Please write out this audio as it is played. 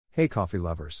Hey coffee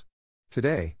lovers!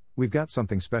 Today, we've got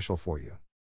something special for you.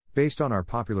 Based on our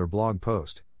popular blog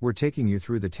post, we're taking you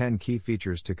through the 10 key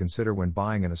features to consider when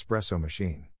buying an espresso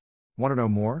machine. Want to know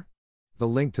more? The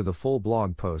link to the full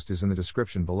blog post is in the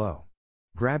description below.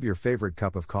 Grab your favorite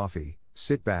cup of coffee,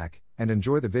 sit back, and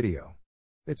enjoy the video.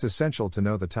 It's essential to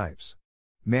know the types.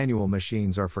 Manual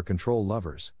machines are for control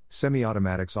lovers,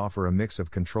 semi-automatics offer a mix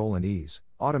of control and ease,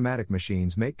 automatic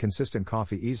machines make consistent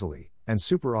coffee easily, and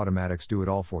super automatics do it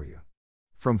all for you.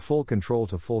 From full control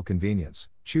to full convenience,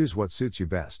 choose what suits you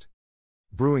best.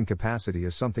 Brewing capacity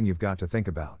is something you've got to think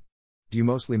about. Do you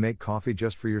mostly make coffee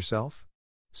just for yourself?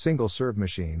 Single-serve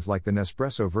machines like the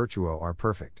Nespresso Virtuo are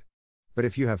perfect. But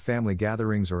if you have family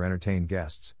gatherings or entertain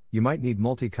guests, you might need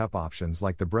multi-cup options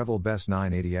like the Breville Best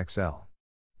 980 XL.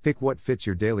 Pick what fits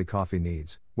your daily coffee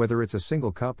needs, whether it's a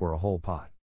single cup or a whole pot.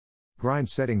 Grind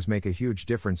settings make a huge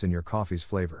difference in your coffee's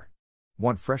flavor.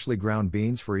 Want freshly ground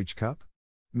beans for each cup?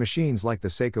 Machines like the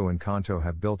Seiko Encanto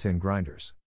have built-in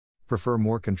grinders. Prefer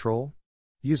more control?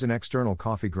 Use an external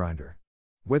coffee grinder.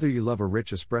 Whether you love a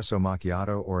rich espresso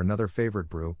macchiato or another favorite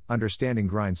brew, understanding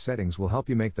grind settings will help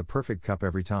you make the perfect cup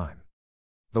every time.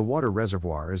 The water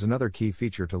reservoir is another key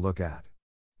feature to look at.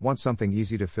 Want something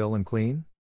easy to fill and clean?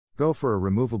 Go for a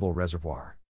removable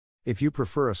reservoir. If you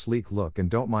prefer a sleek look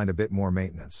and don't mind a bit more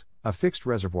maintenance, a fixed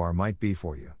reservoir might be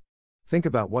for you. Think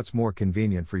about what's more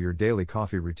convenient for your daily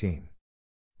coffee routine.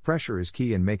 Pressure is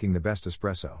key in making the best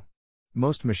espresso.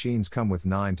 Most machines come with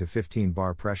 9 to 15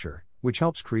 bar pressure, which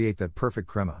helps create that perfect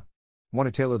crema. Want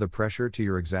to tailor the pressure to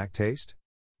your exact taste?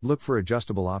 Look for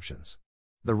adjustable options.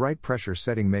 The right pressure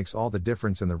setting makes all the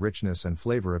difference in the richness and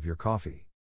flavor of your coffee.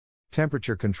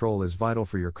 Temperature control is vital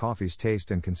for your coffee's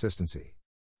taste and consistency.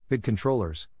 Big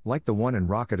controllers, like the one in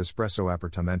Rocket Espresso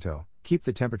Appartamento, keep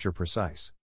the temperature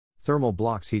precise. Thermal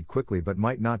blocks heat quickly but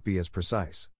might not be as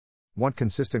precise. Want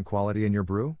consistent quality in your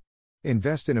brew?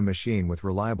 Invest in a machine with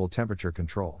reliable temperature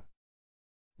control.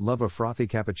 Love a frothy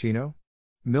cappuccino?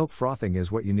 Milk frothing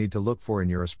is what you need to look for in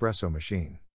your espresso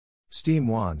machine. Steam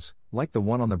wands, like the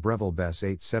one on the Breville Best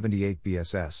 878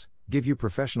 BSS, give you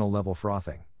professional level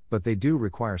frothing, but they do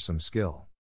require some skill.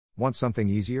 Want something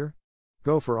easier?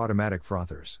 Go for automatic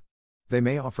frothers. They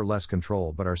may offer less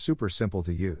control but are super simple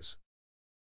to use.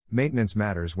 Maintenance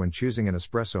matters when choosing an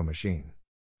espresso machine.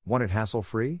 Want it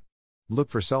hassle-free? Look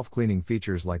for self-cleaning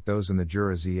features like those in the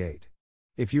Jura Z8.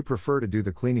 If you prefer to do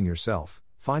the cleaning yourself,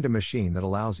 find a machine that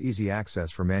allows easy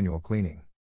access for manual cleaning.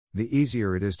 The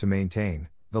easier it is to maintain,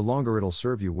 the longer it'll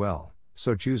serve you well,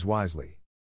 so choose wisely.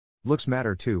 Looks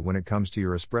matter too when it comes to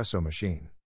your espresso machine.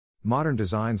 Modern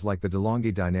designs like the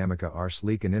DeLonghi Dynamica are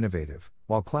sleek and innovative,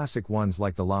 while classic ones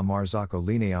like the La Marzocco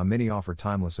Linea Mini offer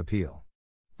timeless appeal.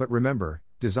 But remember,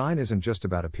 design isn't just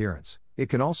about appearance, it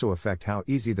can also affect how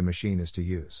easy the machine is to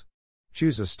use.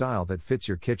 Choose a style that fits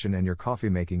your kitchen and your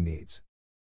coffee-making needs.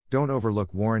 Don't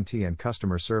overlook warranty and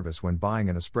customer service when buying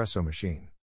an espresso machine.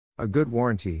 A good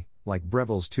warranty, like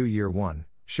Breville's 2-year one,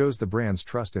 shows the brand's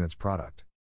trust in its product.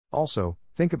 Also,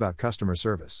 think about customer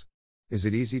service. Is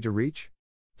it easy to reach?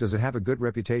 Does it have a good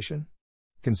reputation?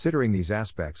 Considering these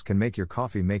aspects can make your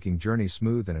coffee-making journey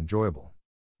smooth and enjoyable.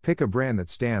 Pick a brand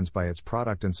that stands by its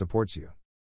product and supports you.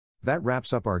 That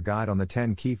wraps up our guide on the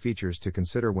 10 key features to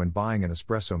consider when buying an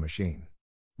espresso machine.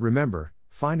 Remember,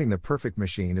 finding the perfect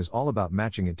machine is all about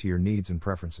matching it to your needs and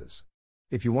preferences.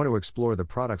 If you want to explore the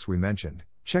products we mentioned,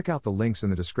 check out the links in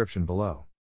the description below.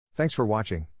 Thanks for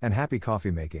watching, and happy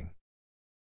coffee making.